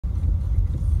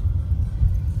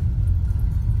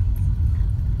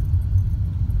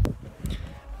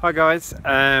Hi guys,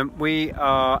 we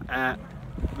are at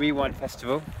Rewind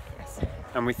Festival. Yes.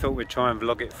 And we thought we'd try and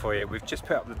vlog it for you. We've just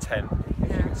put up the tent, if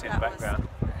you can see in the background.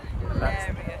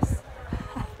 Hilarious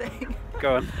thing.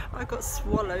 Go on. I got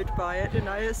swallowed by it, didn't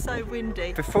I? It was so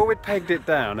windy. Before we'd pegged it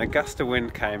down, a gust of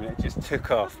wind came and it just took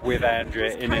off with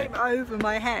Andrea in it. It came over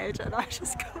my head and I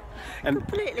just got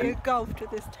completely engulfed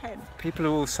with this tent. People are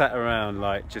all sat around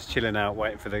like just chilling out,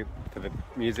 waiting for the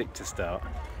music to start.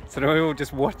 So they were all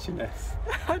just watching us.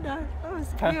 I know,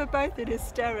 we were both in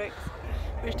hysterics,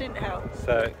 which didn't help.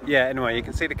 So yeah, anyway, you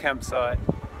can see the campsite.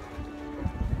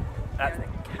 Yeah, the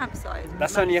campsite is That's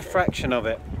massive. only a fraction of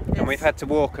it. Yes. And we've had to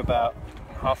walk about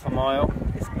half a mile.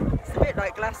 It's a bit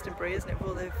like Glastonbury, isn't it, with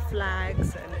all the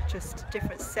flags and just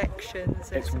different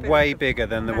sections. It's a bit way like a bigger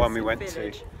than the one we went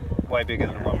village. to. Way bigger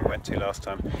than the one we went to last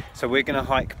time. So we're going to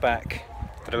hike back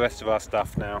for the rest of our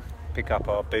stuff now, pick up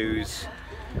our booze,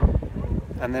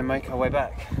 and then make our way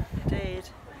back. Indeed.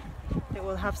 I think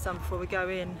we'll have some before we go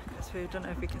in, because we don't know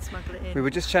if we can smuggle it in. We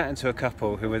were just chatting to a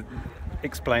couple who were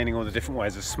explaining all the different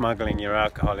ways of smuggling your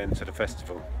alcohol into the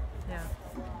festival. Yeah.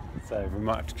 So we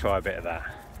might have to try a bit of that.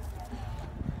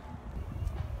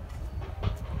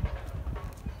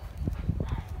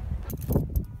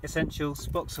 Essentials,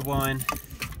 box of wine,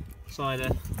 cider,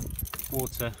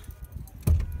 water.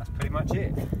 That's pretty much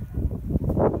it.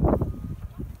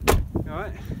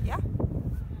 Alright? Yeah.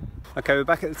 Okay, we're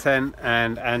back at the tent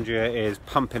and Andrea is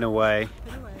pumping away.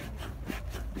 Anyway.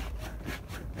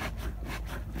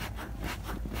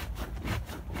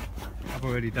 I've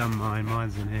already done mine,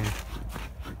 mine's in here.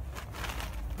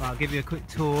 Right, I'll give you a quick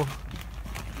tour.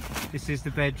 This is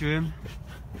the bedroom.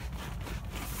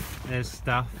 There's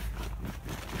stuff.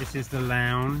 This is the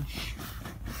lounge.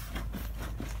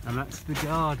 And that's the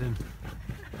garden.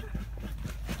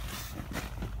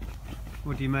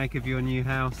 What do you make of your new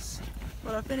house?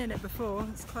 Well, I've been in it before.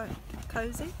 It's quite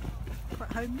cosy,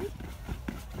 quite homely.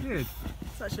 Good.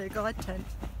 It's actually a guide tent.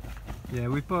 Yeah,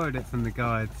 we borrowed it from the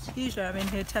guides. Usually I'm in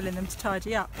here telling them to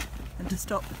tidy up and to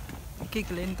stop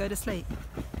giggling and go to sleep.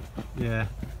 Yeah,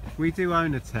 we do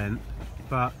own a tent,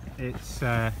 but it's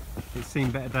seen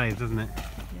better days, doesn't it?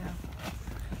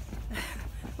 Yeah.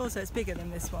 Also, it's bigger than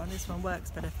this one. This one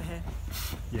works better for here.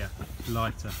 Yeah,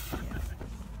 lighter. Yeah.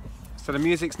 So the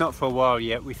music's not for a while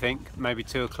yet, we think, maybe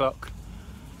 2 o'clock.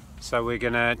 So we're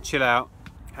gonna chill out,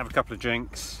 have a couple of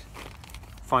drinks,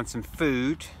 find some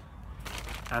food,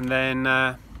 and then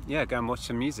yeah, go and watch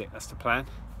some music. That's the plan.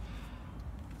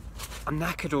 I'm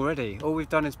knackered already. All we've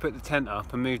done is put the tent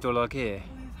up and moved all our gear.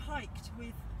 We've hiked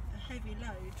with a heavy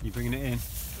load. You bringing it in?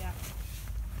 Yeah.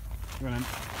 Go on.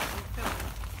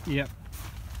 Yep.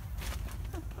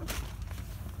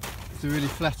 It's a really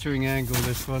flattering angle,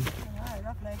 this one. Oh,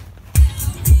 lovely.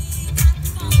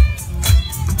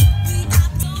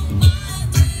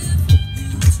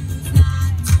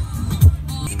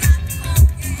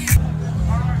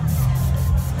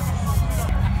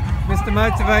 Mr.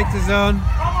 Motivator's on.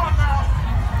 Come on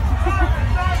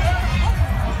now!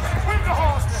 With the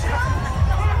horses!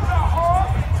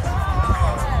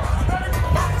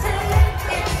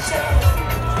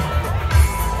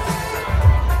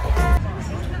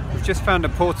 We've just found a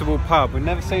portable pub. We've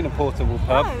never seen a portable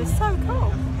pub. Oh, it's so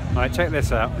cool. Right, check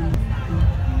this out.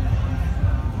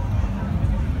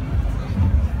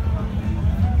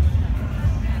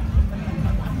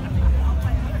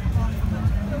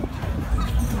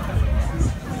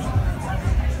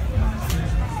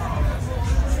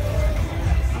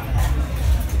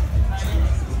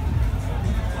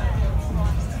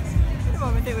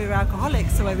 Well, we think we were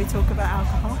alcoholics, the way we talk about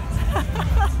alcohol.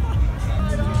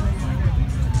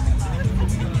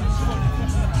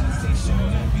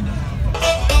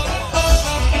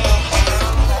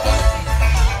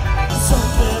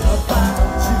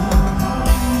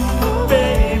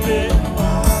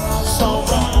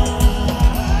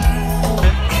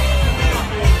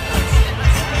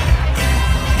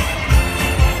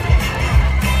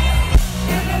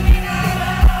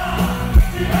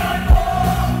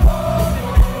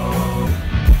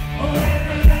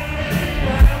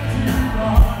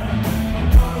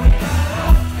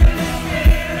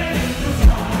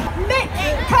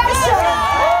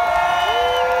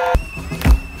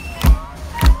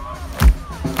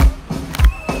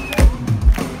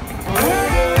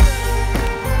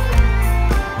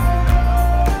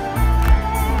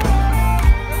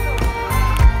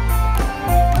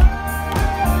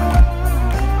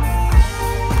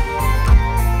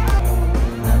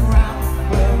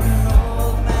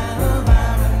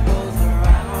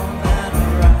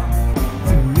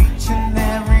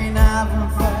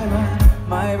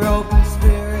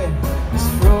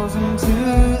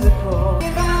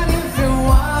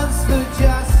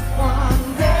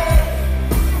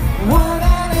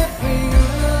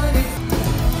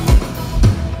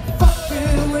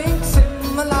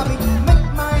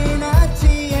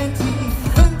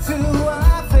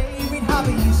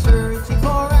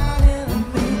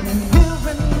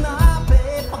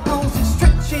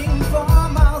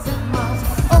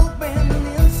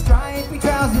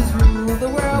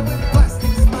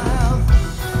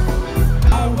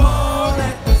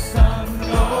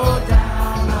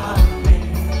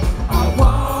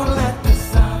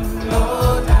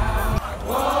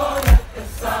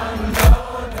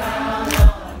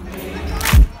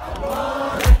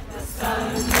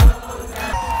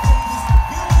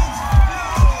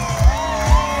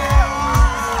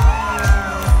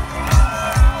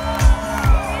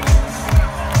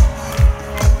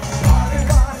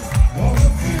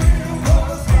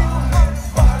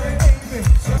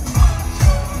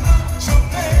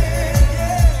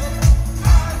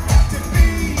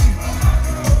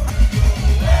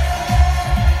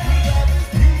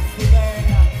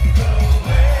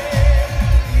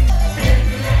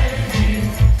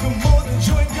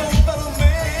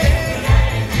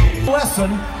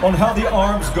 lesson on how the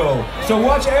arms go. So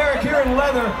watch Eric here in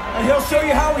leather, and he'll show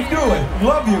you how we do it.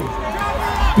 Love you.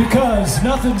 Because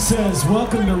nothing says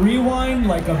welcome to Rewind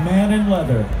like a man in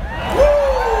leather. Woo! You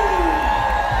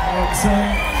know what I'm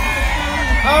saying?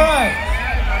 All right,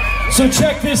 so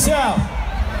check this out.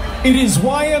 It is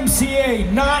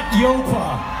YMCA, not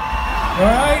Yopa. All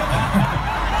right?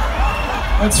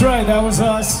 That's right, that was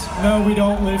us. No, we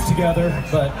don't live together,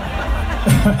 but...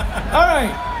 All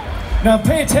right, now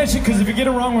pay attention, because if you get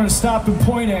it wrong, we're going to stop and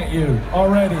point at you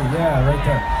already. Yeah, right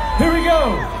there. Here we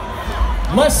go.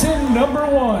 Lesson number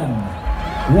 1.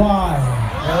 Why?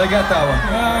 Yeah, they got that one.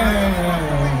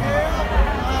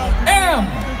 M.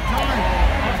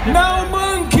 Now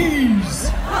monkeys.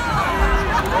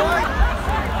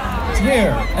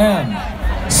 Here. M.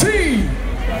 C.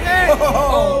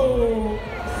 Oh.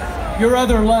 Your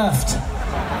other left.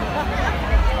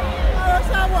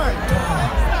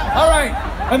 All right,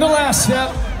 and the last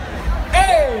step.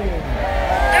 A.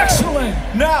 Excellent.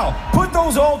 Now, put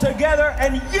those all together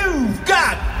and you've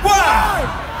got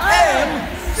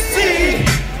YMCA.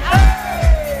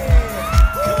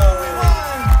 Come on,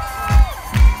 Rewind.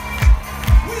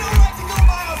 We don't like to go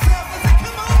by ourselves. I said,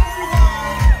 come on,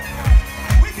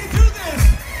 Rewind. We can do this.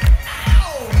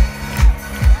 Ow.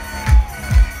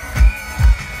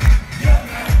 Yeah,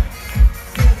 man.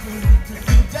 To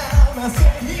get down, I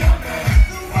said, yeah, man.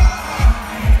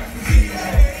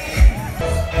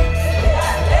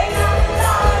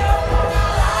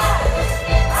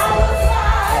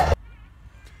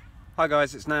 Hi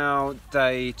guys, it's now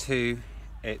day 2,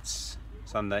 it's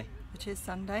Sunday. It is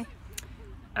Sunday.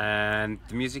 And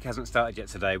the music hasn't started yet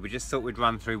today. We just thought we'd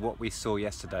run through what we saw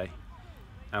yesterday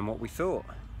and what we thought.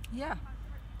 Yeah.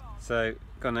 So,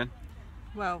 go on then.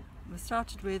 Well, we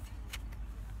started with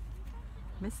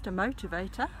Mr.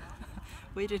 Motivator.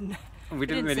 we didn't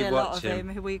really see a lot watch of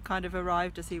him. We kind of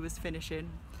arrived as he was finishing,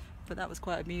 but that was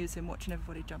quite amusing watching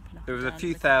everybody jumping up. There was a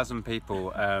few thousand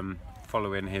people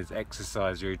following his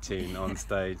exercise routine on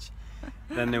stage.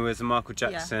 Then there was a Michael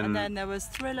Jackson. Yeah, and then there was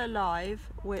Thriller Live,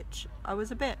 which I'm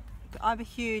a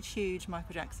huge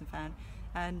Michael Jackson fan,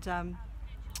 and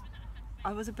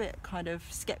I was a bit kind of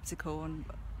skeptical and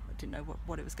I didn't know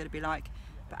what it was going to be like,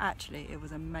 but actually it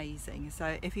was amazing.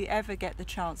 So if you ever get the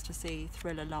chance to see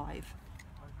Thriller Live,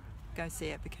 go see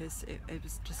it, because it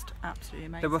was just absolutely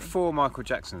amazing. There were 4 Michael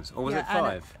Jacksons, or was it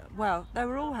 5? Well, they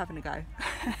were all having a go.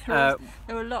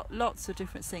 There were lots of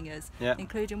different singers,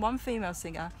 including one female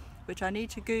singer, which I need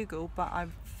to Google, but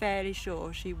I'm fairly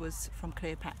sure she was from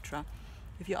Cleopatra.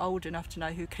 If you're old enough to know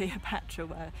who Cleopatra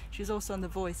were, she was also on The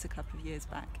Voice a couple of years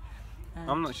back.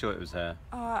 I'm not sure it was her.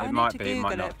 I might need to be, it might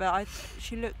Google not. it, but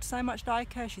she looked so much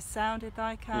like her. She sounded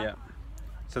like her. Yeah.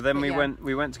 So then we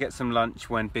went to get some lunch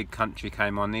when Big Country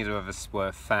came on. Neither of us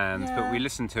were fans, but we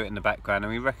listened to it in the background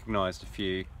and we recognised a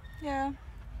few. Yeah.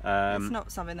 It's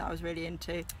not something that I was really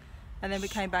into. And then we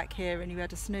came back here and you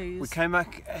had a snooze. We came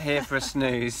back here for a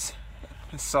snooze,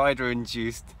 a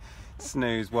cider-induced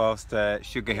snooze, whilst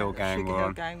Sugar Hill Gang were on. Sugar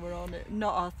Hill Gang were on.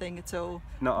 Not our thing at all.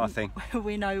 Not our thing.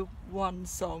 We know one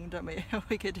song, don't we?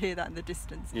 We could hear that in the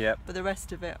distance. Yep. But the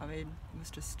rest of it, I mean, it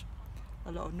was just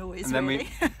a lot of noise, and then really.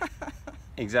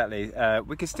 Exactly.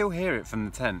 We could still hear it from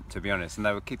the tent, to be honest, and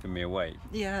they were keeping me awake.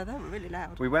 Yeah, they were really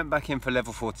loud. We went back in for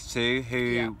Level 42,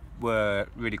 who were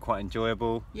really quite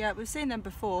enjoyable. Yeah, we've seen them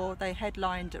before. They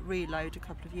headlined at Reload a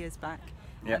couple of years back.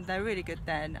 Yeah. And they're really good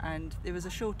then, and it was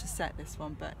a shorter set, this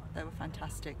one, but they were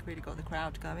fantastic. Really got the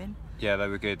crowd going. Yeah, they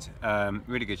were good.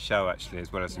 Really good show, actually,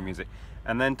 as well as some music.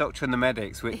 And then Doctor and the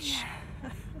Medics, which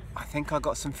I think I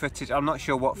got some footage. I'm not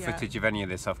sure what footage of any of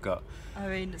this I've got. I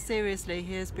mean, seriously,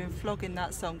 he has been flogging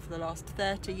that song for the last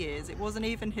 30 years. It wasn't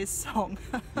even his song.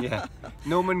 Yeah.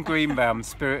 Norman Greenbaum's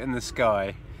Spirit in the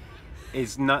Sky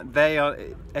is not,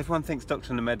 everyone thinks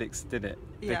Doctor and the Medics did it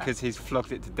because he's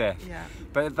flogged it to death. Yeah.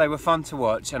 But they were fun to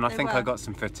watch, and I think I got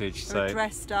some footage. They were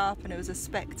dressed up and it was a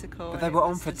spectacle. But they were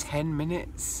on for 10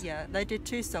 minutes. Yeah, they did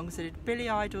 2 songs. They did Billy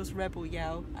Idol's Rebel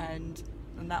Yell and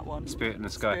that one, Spirit in the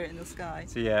Sky. Spirit in the Sky.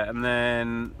 So yeah, and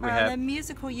then we had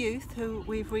Musical Youth, who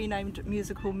we've renamed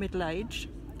Musical Middle Age.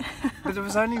 But there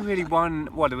was only really one.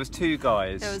 Well, there was 2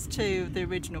 guys. There was 2 of the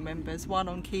original members, one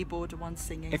on keyboard and one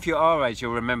singing. If you're our age,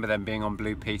 you'll remember them being on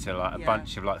Blue Peter, like a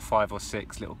bunch of like 5 or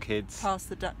 6 little kids. Past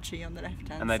the Duchy on the left hand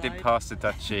side. And they did Pass the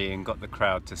Duchy and got the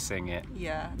crowd to sing it.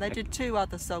 Yeah, they did 2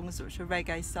 other songs which were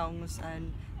reggae songs,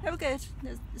 and they were good.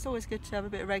 It's always good to have a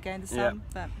bit of reggae in the sun.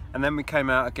 But and then we came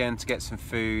out again to get some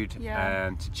food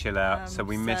and to chill out. So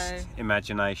we missed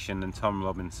Imagination and Tom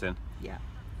Robinson. Yeah.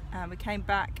 We came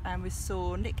back and we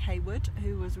saw Nick Hayward,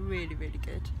 who was really, really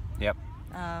good. Yep.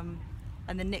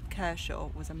 And the Nick Kershaw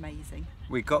was amazing.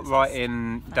 We got It was right just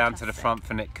in down to the fantastic. front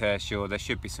for Nick Kershaw. There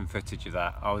should be some footage of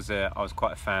that. I was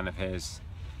quite a fan of his.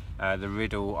 The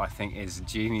Riddle, I think, is a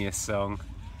genius song.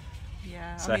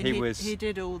 Yeah, So I mean, he he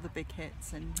did all the big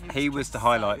hits, and He was just the so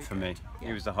highlight for good. me. Yeah.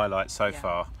 He was the highlight so Yeah.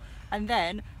 far. And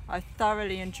then I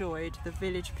thoroughly enjoyed the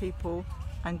Village People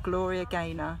and Gloria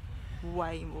Gaynor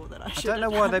way more than I I should. don't know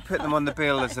why they put them on the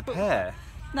bill as a pair.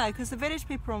 No, because the Village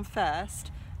People were on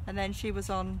first, and then she was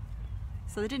on.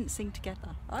 So they didn't sing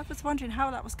together. I was wondering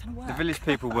how that was going to work. The Village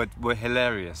People were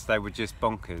hilarious. They were just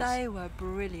bonkers. They were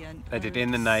brilliant. They did were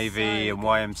In the so Navy and good.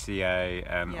 YMCA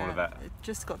and all of that. It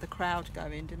just got the crowd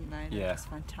going, didn't they? They were Yeah. just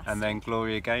fantastic. And then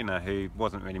Gloria Gaynor, who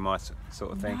wasn't really my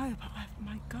sort of thing. No, but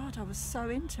my God, I was so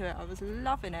into it. I was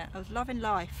loving it. I was loving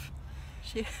life.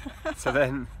 She. So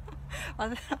then,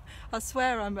 I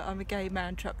swear I'm a gay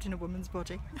man trapped in a woman's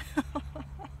body.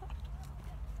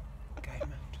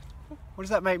 what does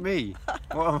that make me?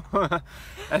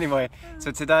 Anyway,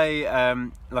 so today,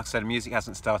 like I said, the music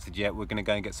hasn't started yet. We're going to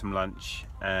go and get some lunch,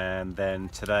 and then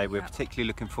today we're Yeah. particularly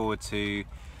looking forward to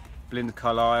Belinda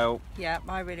Carlisle, Yeah,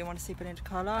 I really want to see Belinda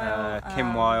Carlisle.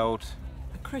 Kim Wilde.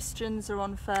 The Christians are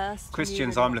on first. and you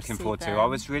Christians really I'm want looking see forward to. them. I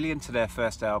was really into their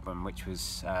first album, which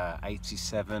was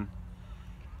 87.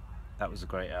 That was a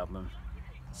great album.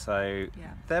 So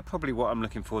Yeah. they're probably what I'm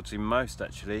looking forward to most,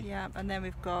 actually. Yeah, and then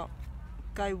we've got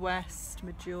Go West,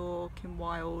 Midge Ure, Kim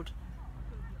Wilde,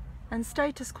 and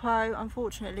Status Quo,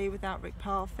 unfortunately without Rick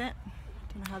Parfitt.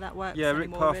 Don't know how that works Yeah, Rick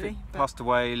anymore, Parfitt really, but passed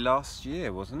away last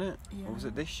year, wasn't it? Yeah. Or was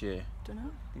it this year? don't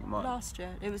know. I think it might. Last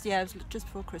year. It was, yeah, it was just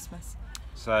before Christmas.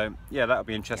 So yeah, that'll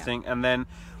be interesting. And then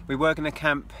we were going to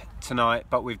camp tonight,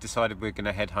 but we've decided we're going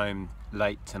to head home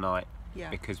late tonight Yeah.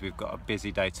 because we've got a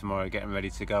busy day tomorrow, getting ready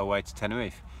to go away to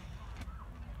Tenerife.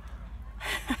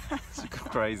 It's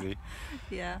crazy.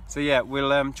 Yeah. So yeah,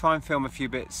 we'll try and film a few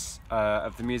bits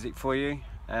of the music for you.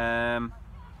 Yeah.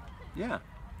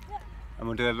 And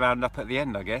we'll do a roundup at the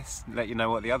end, I guess. Let you know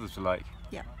what the others were like.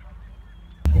 Yeah.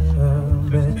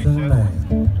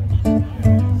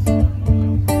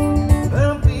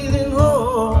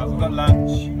 We've got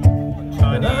lunch.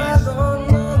 Chinese.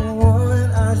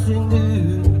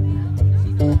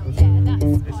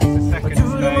 This is the second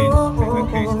stage of the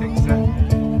acoustic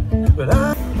set.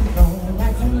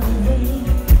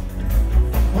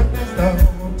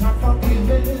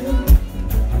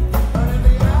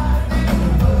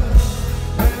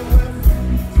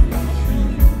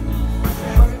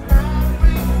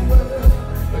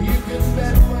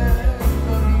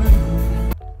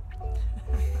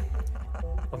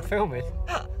 I'm filming.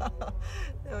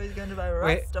 Oh, he's going to be a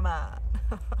Rasta man.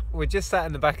 We're just sat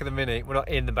in the back of the Mini. We're not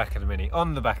in the back of the Mini,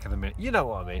 on the back of the Mini. You know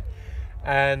what I mean.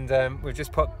 And we've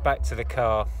just popped back to the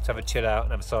car to have a chill out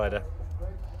and have a cider.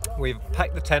 We've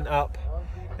packed the tent up.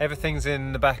 Everything's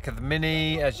in the back of the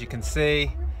Mini, as you can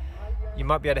see. You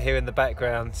might be able to hear in the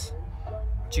background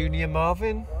Junior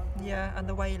Marvin. Yeah, and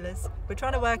the Wailers. We're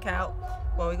trying to work out,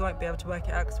 well, we won't be able to work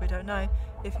it out because we don't know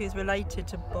if he's related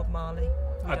to Bob Marley.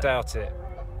 I doubt it.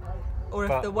 Or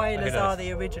but if the who Wailers knows? are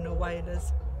the original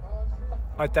Wailers.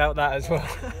 I doubt that as well.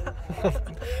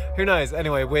 Who knows?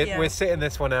 Anyway, Yeah. we're sitting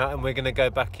this one out and we're going to go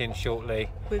back in shortly.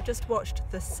 We've just watched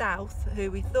The South,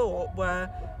 who we thought were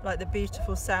like the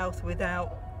beautiful South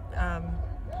without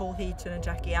Paul Heaton and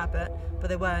Jackie Abbott, but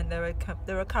they weren't. They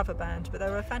were a cover band, but they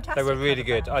were a fantastic. They were really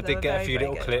cover good. band. I They did were get a very, few very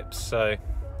little good. clips, so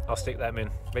I'll stick them in.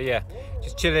 But yeah,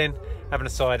 just chilling, having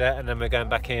a cider, and then we're going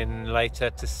back in later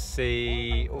to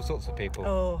see all sorts of people.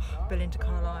 Oh, Belinda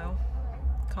Carlisle.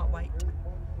 Can't wait.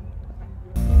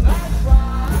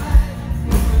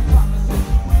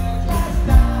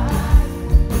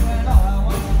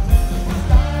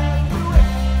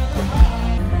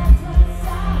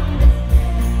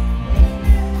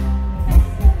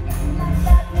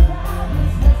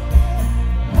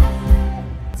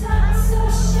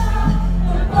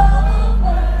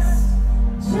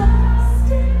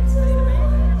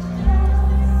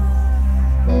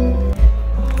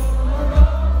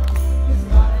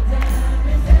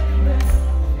 Just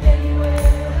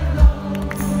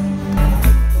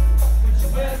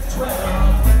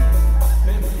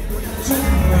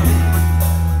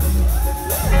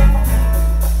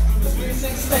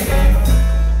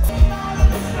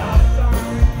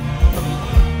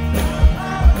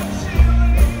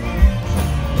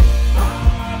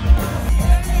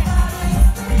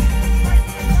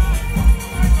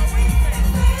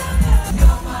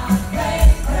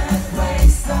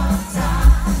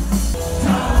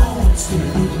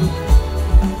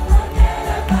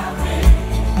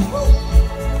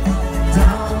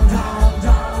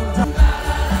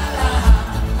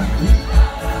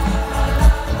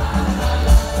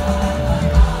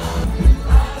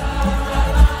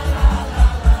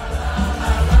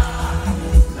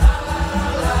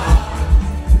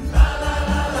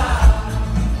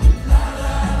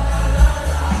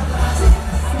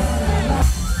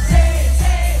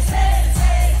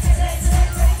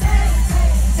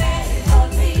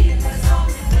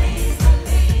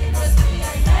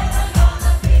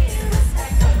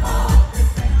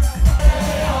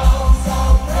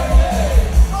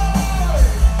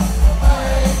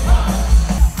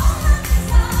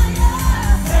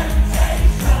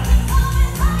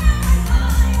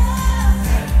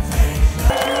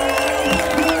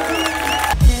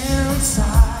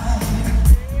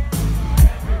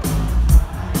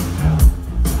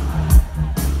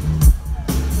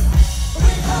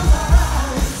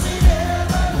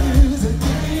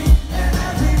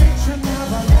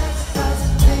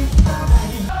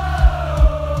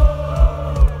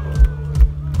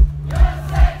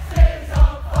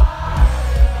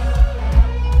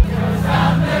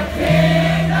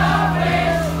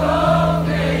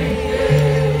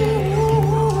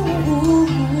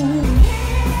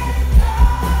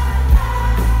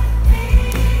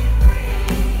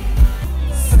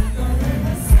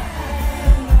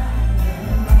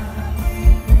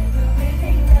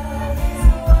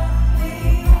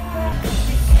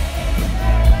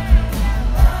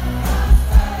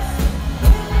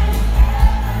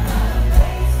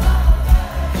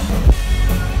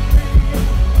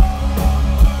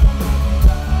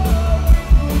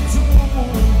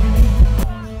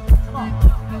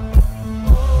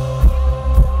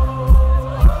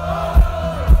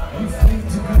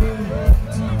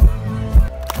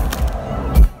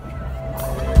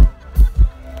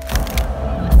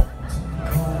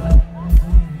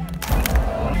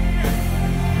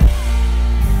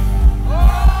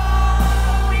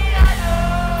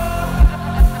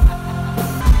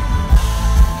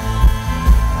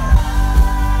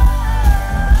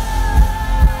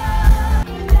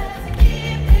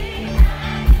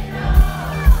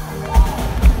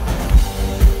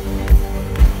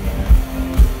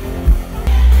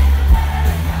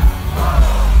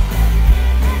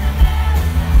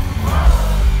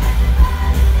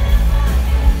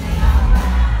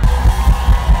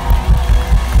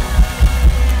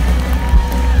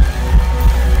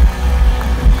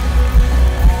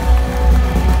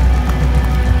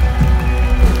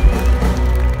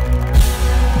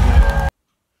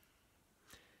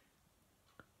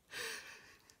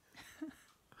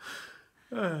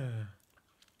And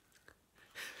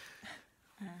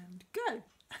go.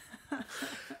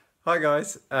 Hi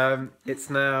guys, it's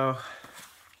now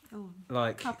Oh,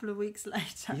 like a couple of weeks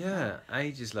later. yeah,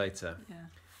 ages later. Yeah.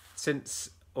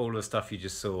 Since all the stuff you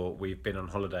just saw, we've been on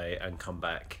holiday and come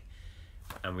back,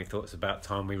 and we thought it's about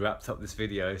time we wrapped up this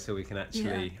video so we can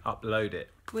actually upload it.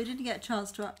 We didn't get a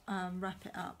chance to wrap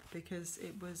it up because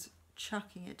it was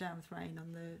chucking it down with rain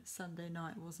on the Sunday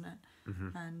night, wasn't it?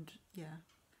 Mm-hmm. And yeah,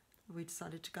 we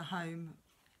decided to go home,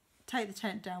 take the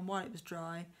tent down while it was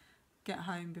dry, get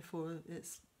home before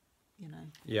it's, you know.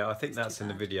 Yeah, I think it's that's too in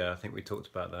the bad. video. I think we talked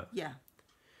about that. Yeah.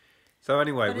 So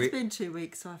anyway, But it's been 2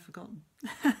 weeks, so I've forgotten.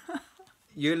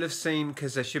 you'll have seen,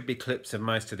 because there should be clips of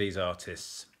most of these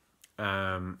artists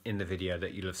in the video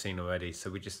that you'll have seen already. So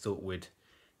we just thought we'd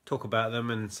talk about them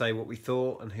and say what we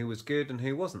thought and who was good and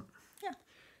who wasn't. Yeah.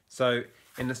 So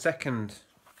in the second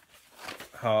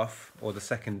half, or the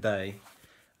second day,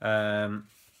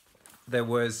 there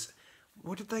was,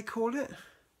 what did they call it?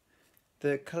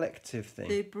 The collective thing.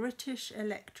 The British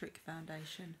Electric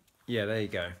Foundation. Yeah, there you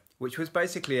go. Which was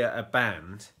basically a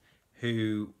band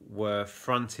who were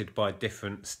fronted by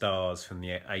different stars from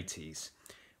the 80s,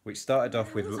 which started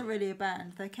off with... It wasn't really a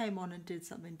band. They came on and did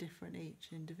something different each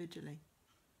individually.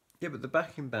 Yeah, but the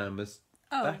backing band was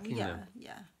backing them.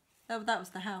 Yeah. That was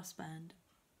the house band.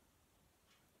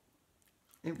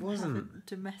 It Have wasn't. a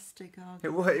domestic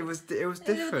argument. It was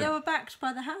different. They were backed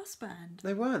by the house band.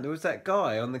 They weren't. There was that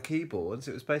guy on the keyboards.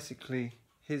 It was basically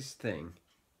his thing.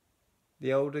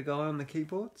 The older guy on the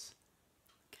keyboards.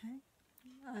 Okay.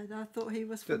 I thought he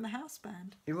was from the house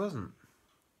band. He wasn't.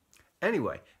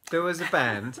 Anyway, there was a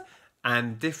band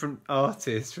and different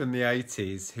artists from the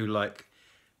 80s who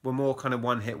were more kind of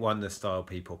one-hit wonder style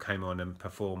people came on and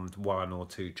performed 1 or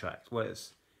 2 tracks. Well,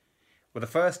 the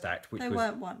first act, which They was...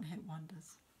 weren't one-hit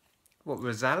wonders. What,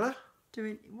 Rosella?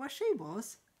 Well, she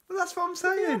was. Well, that's what I'm The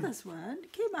saying. others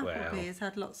weren't. Kim Appleby has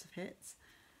had lots of hits.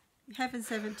 Heaven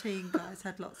 17 guys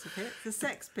had lots of hits. The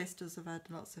Sex Pistols have had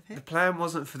lots of The hits. plan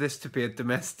wasn't for this to be a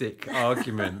domestic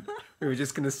argument. We were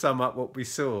just going to sum up what we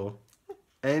saw.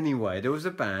 Anyway, there was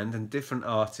a band and different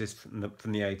artists from the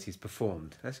 80s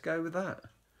performed. Let's go with that.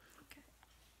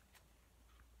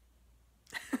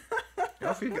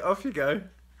 Okay. Off you go.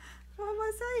 What am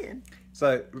I saying?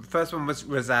 So, first one was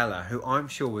Rosella, who I'm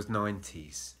sure was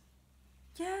 90s.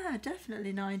 Yeah,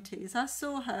 definitely 90s. I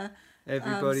saw her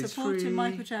Everybody's supporting free.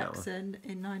 Michael That one. Jackson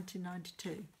in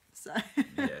 1992. So,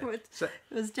 Yeah. So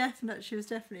it was definite. She was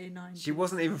definitely 90s. she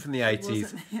wasn't even from the 80s,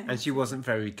 wasn't, yeah. and she wasn't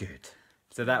very good.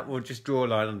 So that will just draw a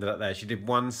line under that there. She did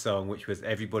one song, which was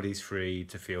Everybody's Free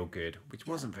to Feel Good, which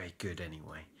wasn't very good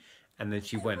anyway. And then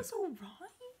she It went... was all right.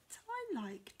 I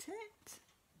liked it.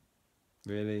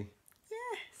 Really?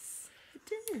 Yes, it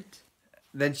did.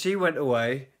 Then she went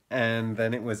away, and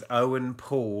then it was Owen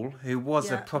Paul, who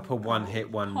was a Yeah, proper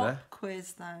one-hit wonder. Pop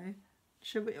quiz though.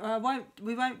 Should we?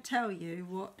 We won't tell you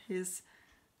what his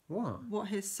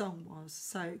song was.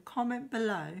 So comment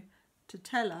below to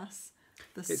tell us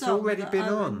the It's song already that been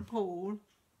Owen on. Paul.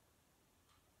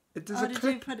 There's Oh, a did you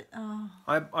clip. put it? Oh,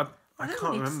 I I don't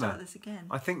can't need to remember. start this again.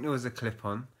 I think there was a clip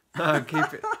on. No,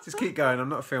 keep it. Just keep going. I'm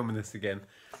not filming this again.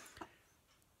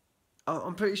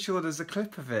 I'm pretty sure there's a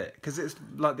clip of it because it's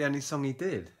like the only song he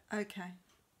did. Okay.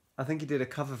 I think he did a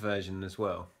cover version as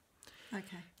well.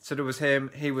 Okay. So there was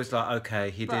him. He was like, okay,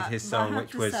 he did his But I song, have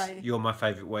which to was say- "You're My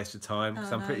Favourite Waste of Time." Oh,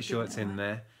 So I'm no, pretty I sure didn't it's in know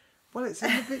there. Well, it's in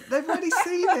the they've already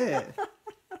seen it.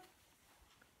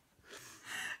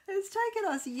 It's taken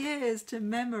us years to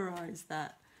memorise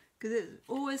that because it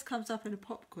always comes up in a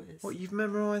pop quiz. What, you've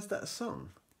memorised that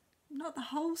song? Not the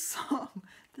whole song,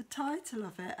 the title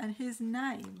of it and his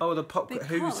name. Oh, the pop. Who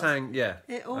Because sang? Yeah.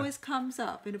 It always comes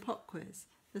up in a pop quiz.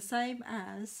 The same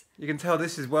as You can tell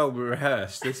this is well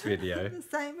rehearsed. This video. the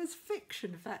same as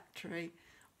Fiction Factory.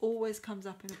 Always comes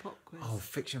up in a pop quiz. Oh,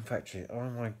 Fiction Factory. Oh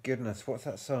my goodness, what's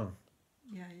that song?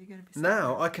 Yeah, you're going to be.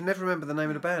 Now I can never remember the name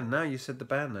of the band. Now you said the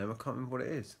band name, I can't remember what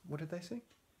it is. What did they sing?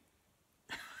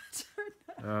 I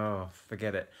don't know. Oh,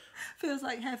 forget it. Feels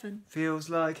like heaven. Feels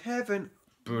like heaven.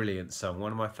 Brilliant song.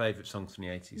 One of my favourite songs from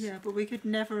the 80s. Yeah, but we could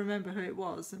never remember who it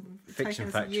was, and it's Fiction taken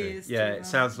us Factory. years Yeah, to, it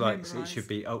sounds like it memorise. should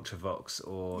be Ultravox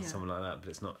or Yeah. something like that, but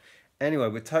it's not. Anyway,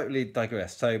 we're totally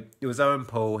digressed. So it was Owen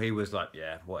Paul. He was like,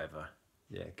 yeah, whatever.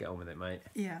 Yeah, get on with it, mate.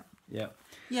 Yeah. Yeah.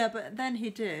 Yeah, but then he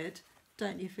did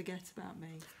Don't You Forget About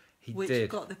Me. He which did.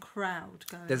 got the crowd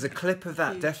going. There's a clip of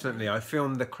that, hugely. definitely. I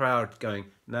filmed the crowd going,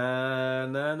 na,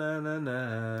 na, na, na,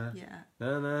 na. Yeah.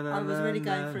 Na, na, na, I was really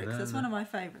na, going for it because na, it's na. one of my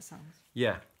favourite songs.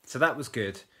 Yeah, so that was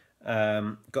good.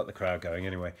 Got the crowd going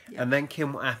anyway. Yeah. And then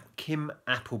Kim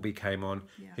Appleby came on,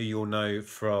 Yeah. who you'll know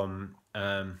from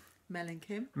Mel and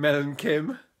Kim. Mel and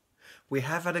Kim. We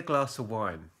have had a glass of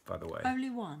wine, by the way. Only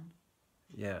one.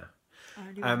 Yeah.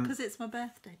 Only one, because it's my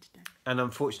birthday today. And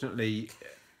unfortunately,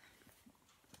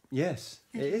 yes,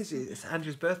 it is. It's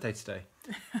Andrew's birthday today.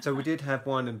 So we did have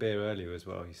wine and beer earlier as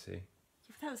well, you see.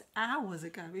 That was hours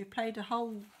ago. We played a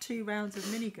whole 2 rounds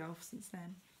of mini golf since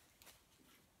then.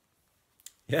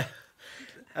 Yeah.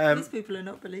 These people are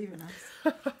not believing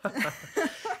us.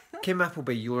 Kim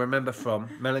Appleby, you'll remember from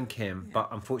Mel and Kim, but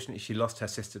unfortunately she lost her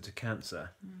sister to cancer.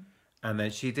 And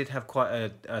then she did have quite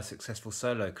a successful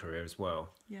solo career as well.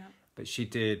 Yeah. But she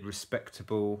did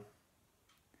Respectable.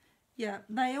 Yeah,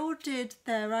 they all did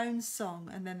their own song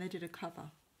and then they did a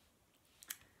cover.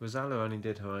 Rosallo only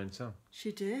did her own song.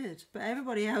 She did, but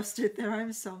everybody else did their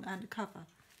own song and a cover.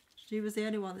 She was the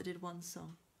only one that did one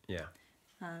song. Yeah.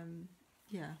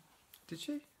 Yeah. Did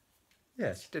she?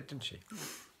 Yeah, she did, didn't she?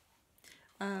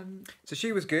 Yeah. So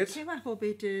she was good. Kim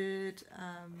Appleby did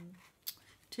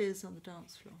Tears on the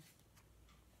Dance Floor.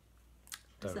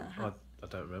 I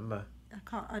don't remember.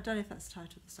 I don't know if that's the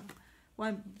title of the song.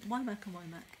 Why Mac and Why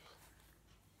Mac?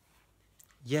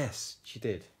 Yes, she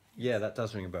did. Yeah, that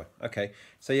does ring a bell. Okay,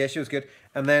 so yeah, she was good.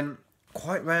 And then,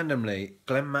 quite randomly,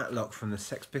 Glenn Matlock from the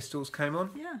Sex Pistols came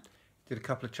on. Yeah. Did a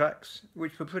couple of tracks,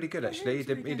 which were pretty good actually. He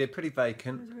did Pretty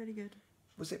Vacant. It was really good.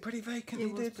 Was it Pretty Vacant?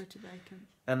 It was Pretty Vacant.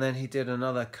 And then he did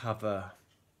another cover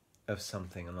of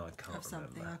something, and I can't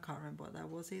remember. I can't remember what that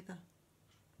was either.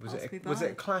 Was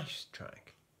it a Clash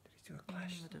track? Did he do a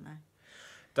Clash? I don't know.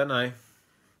 Don't know.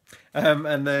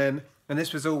 And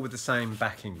this was all with the same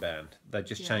backing band. They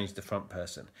just changed the front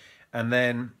person. And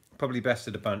then probably best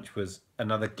of the bunch was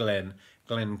another Glenn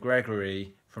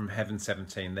Gregory from Heaven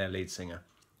 17, their lead singer.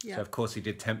 Yeah. So of course he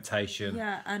did Temptation,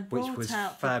 and which brought was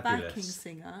out fabulous. the backing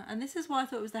singer. And this is why I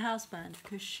thought it was the house band,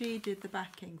 because she did the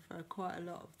backing for quite a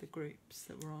lot of the groups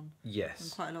that were on. Yes.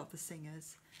 And quite a lot of the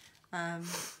singers. And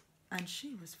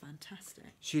she was fantastic.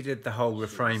 She did the whole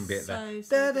refrain bit there. So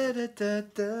Da, da, da, da,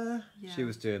 da. Yeah. She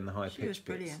was doing the high pitch She was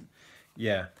bits. brilliant.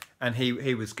 Yeah, and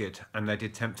he was good. And they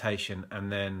did Temptation,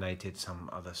 and then they did some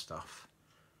other stuff.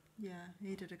 Yeah,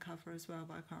 he did a cover as well,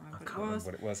 but I can't remember, I can't remember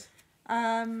what it was.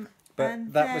 But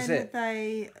and that was it.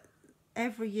 They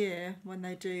every year when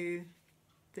they do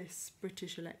this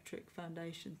British Electric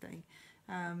Foundation thing,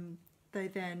 they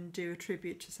then do a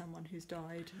tribute to someone who's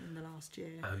died in the last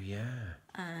year. Oh yeah.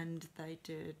 And they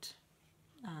did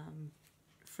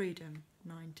Freedom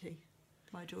 90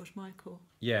 by George Michael.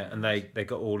 Yeah, and they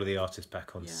got all of the artists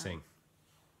back on to Yeah. sing.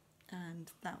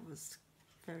 And that was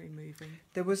very moving.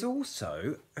 There was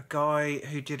also a guy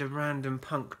who did a random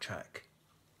punk track.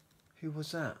 Who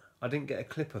was that? I didn't get a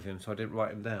clip of him, so I didn't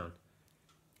write him down.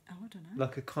 Oh, I don't know.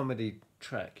 Like a comedy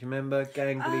track. You remember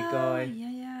Gangly Guy?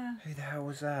 Yeah. Who the hell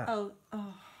was that? Oh.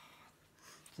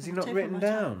 Is he not Tip of written my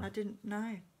down? tongue. I didn't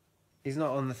know. He's not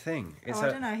on the thing. I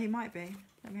don't know. He might be.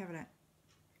 Let me have a look.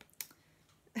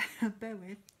 Bear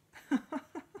with.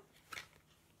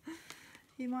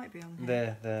 He might be on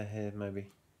here. There, here, maybe.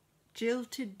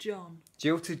 Jilted John.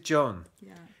 Jilted John.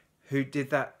 Yeah. Who did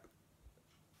that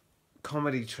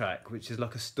comedy track, which is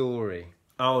like a story.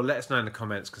 Oh, let us know in the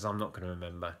comments, because I'm not going to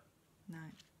remember. No.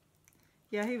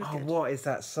 Yeah, he was Oh, good. what is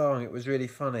that song? It was really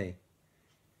funny.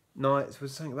 Was it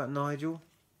something about Nigel?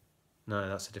 No,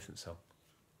 that's a different song.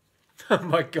 Oh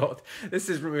my God, this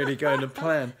isn't really going to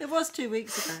plan. It was 2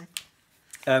 weeks ago.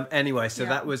 Anyway, so Yeah.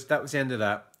 that was the end of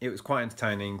that. It was quite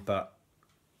entertaining, but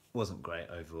wasn't great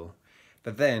overall.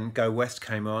 But then Go West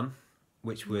came on,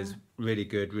 which was really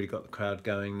good. Really got the crowd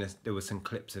going. There were some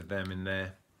clips of them in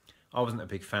there. I wasn't a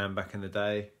big fan back in the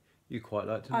day. You quite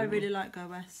liked them. I didn't you? really like Go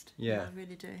West. Yeah. I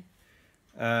really do.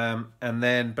 And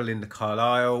then Belinda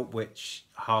Carlisle, which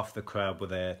half the crowd were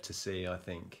there to see, I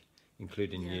think,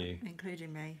 including you.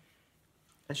 Including me.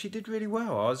 And she did really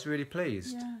well. I was really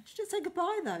pleased. Yeah. She didn't say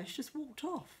goodbye though. She just walked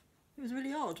off. It was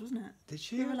really odd, wasn't it? Did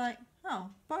she? We were like, oh,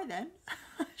 bye then.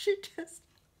 she just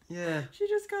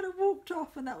kind of walked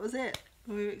off and that was it.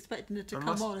 We were expecting her to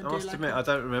come on and I do must like admit, I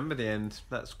don't remember the end.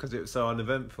 That's because it was so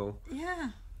uneventful. Yeah.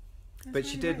 But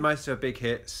she did most of her big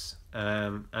hits,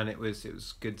 and it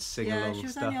was good sing-along she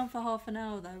was stuff. only on for half an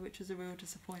hour though, which was a real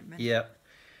disappointment. Yeah.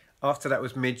 After that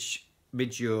was Midge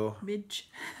Ure. Midge.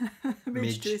 Midge.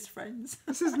 Midge to his friends.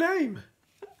 What's his name?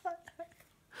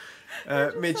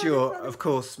 Midge Ure, of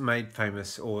course, made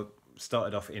famous or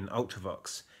started off in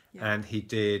Ultravox, and he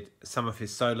did some of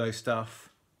his solo stuff,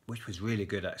 which was really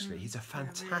good actually. He's a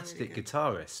fantastic really good.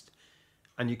 guitarist,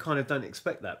 and you kind of don't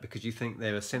expect that because you think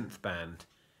they're a synth band,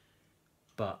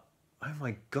 but oh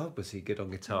my God, was he good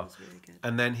on guitar. was really good.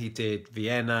 And then he did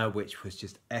Vienna, which was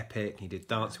just epic. He did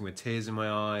Dancing with Tears in My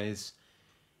Eyes.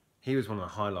 He was one of the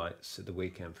highlights of the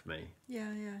weekend for me.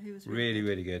 Yeah, he was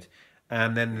Really good.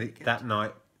 And then Really good. that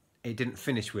night, it didn't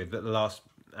finish with, but the last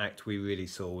act we really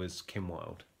saw was Kim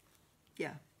Wilde.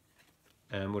 Yeah.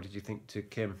 What did you think to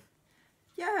Kim?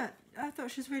 Yeah, I thought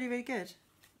she was really good.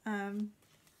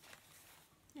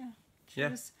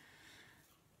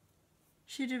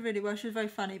 She did really well. She was very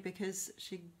funny because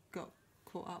she got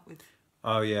caught up with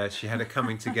Oh yeah, she had a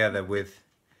coming together with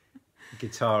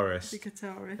guitarist. the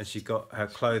guitarist. And she got her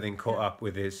clothing caught up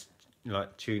with his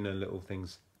like tuner little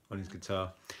things on his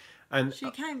guitar. And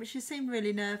She came, but she seemed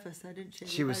really nervous though, didn't she?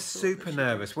 she We was both thought super that she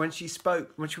nervous. did.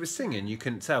 When she was singing, you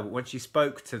couldn't tell, but when she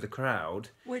spoke to the crowd,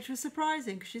 Which was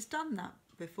surprising because she's done that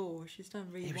before. She's done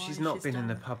rewind. yeah, but she's not been in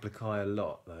the public eye a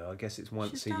lot though. I guess it's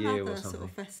once she's a done year other or something. sort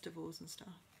of festivals and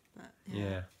stuff. But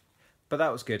Yeah. But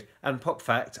that was good. And pop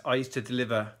fact, I used to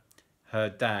deliver her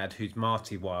dad, who's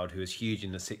Marty Wilde, who was huge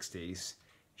in the 60s,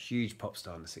 huge pop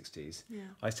star in the 60s. Yeah.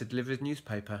 I used to deliver his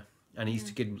newspaper, and he used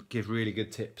to give really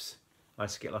good tips. I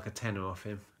used to get like a tenner off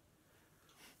him.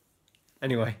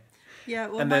 Anyway. Yeah,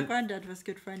 well, And my then- granddad was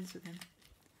good friends with him.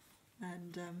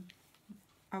 And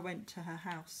I went to her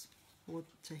house, or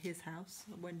to his house,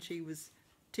 when she was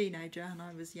a teenager and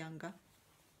I was younger.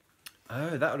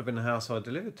 Oh, that would have been the house I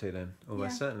delivered to then,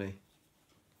 almost Yeah. certainly.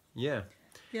 Yeah.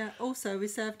 Yeah, also we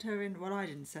served her in, well, I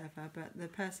didn't serve her, but the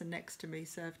person next to me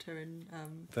served her in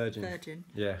Virgin.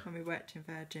 Yeah. when we worked in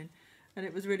Virgin. And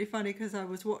it was really funny because I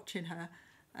was watching her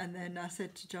and then I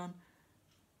said to John,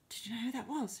 did you know who that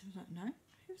was? He was like, no.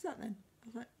 Who was that then? I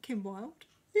was like, Kim Wilde.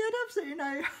 He had absolutely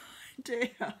no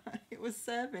idea. It was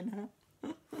serving her.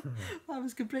 I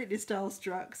was completely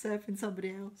starstruck serving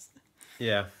somebody else.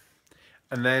 Yeah.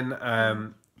 And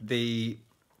then the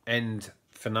end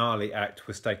finale act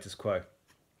was Status Quo.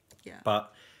 Yeah.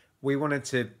 But we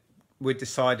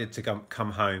decided to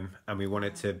come home and we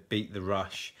wanted to beat the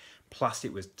rush. Plus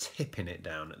it was tipping it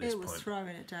down at this It was point. throwing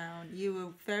it down. You were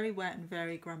very wet and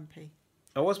very grumpy.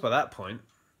 I was by that point.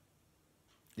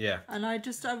 Yeah. And I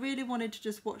really wanted to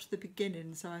just watch the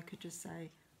beginning so I could just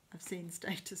say, I've seen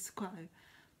Status Quo.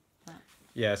 But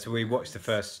Yeah, so we watched the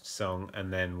first song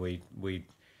and then we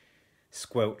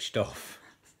squelched off.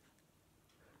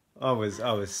 I was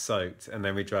soaked and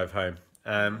then we drove home.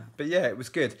 But yeah, it was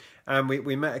good. And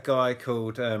we met a guy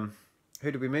called, who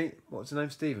did we meet? What was his name?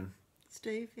 Stephen?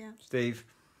 Steve, yeah. Steve.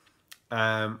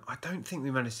 I don't think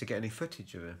we managed to get any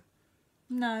footage of him.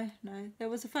 No. There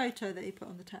was a photo that he put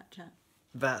on the chat.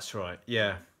 That's right,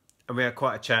 yeah. And we had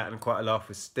quite a chat and quite a laugh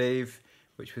with Steve,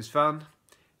 which was fun.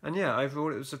 And yeah,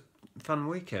 overall it was a fun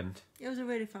weekend. It was a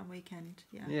really fun weekend,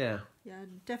 yeah. Yeah. Yeah,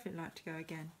 I'd definitely like to go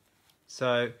again.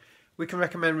 So we can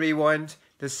recommend Rewind.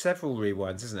 There's several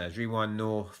Rewinds, isn't there? There's Rewind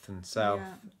North and South,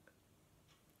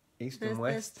 Yeah. East and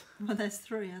West. There's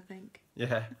 3, I think.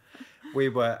 Yeah. We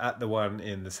were at the one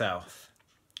in the South.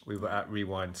 We were at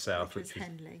Rewind South, Which was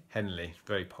Henley. Henley,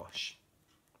 very posh.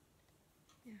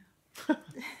 Yeah.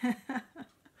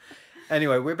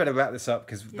 Anyway, we better wrap this up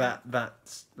because Yeah.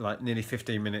 that's like nearly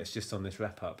 15 minutes just on this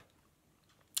wrap up.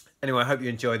 Anyway, I hope you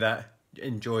enjoyed that.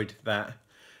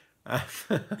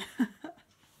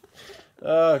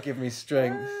 Oh, give me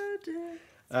strength. Oh dear.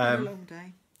 It's been a long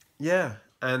day. Yeah,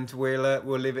 and we'll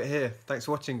leave it here. Thanks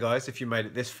for watching, guys. If you made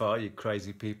it this far, you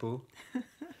crazy people.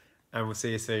 And we'll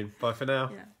see you soon. Bye for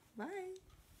now. Yeah.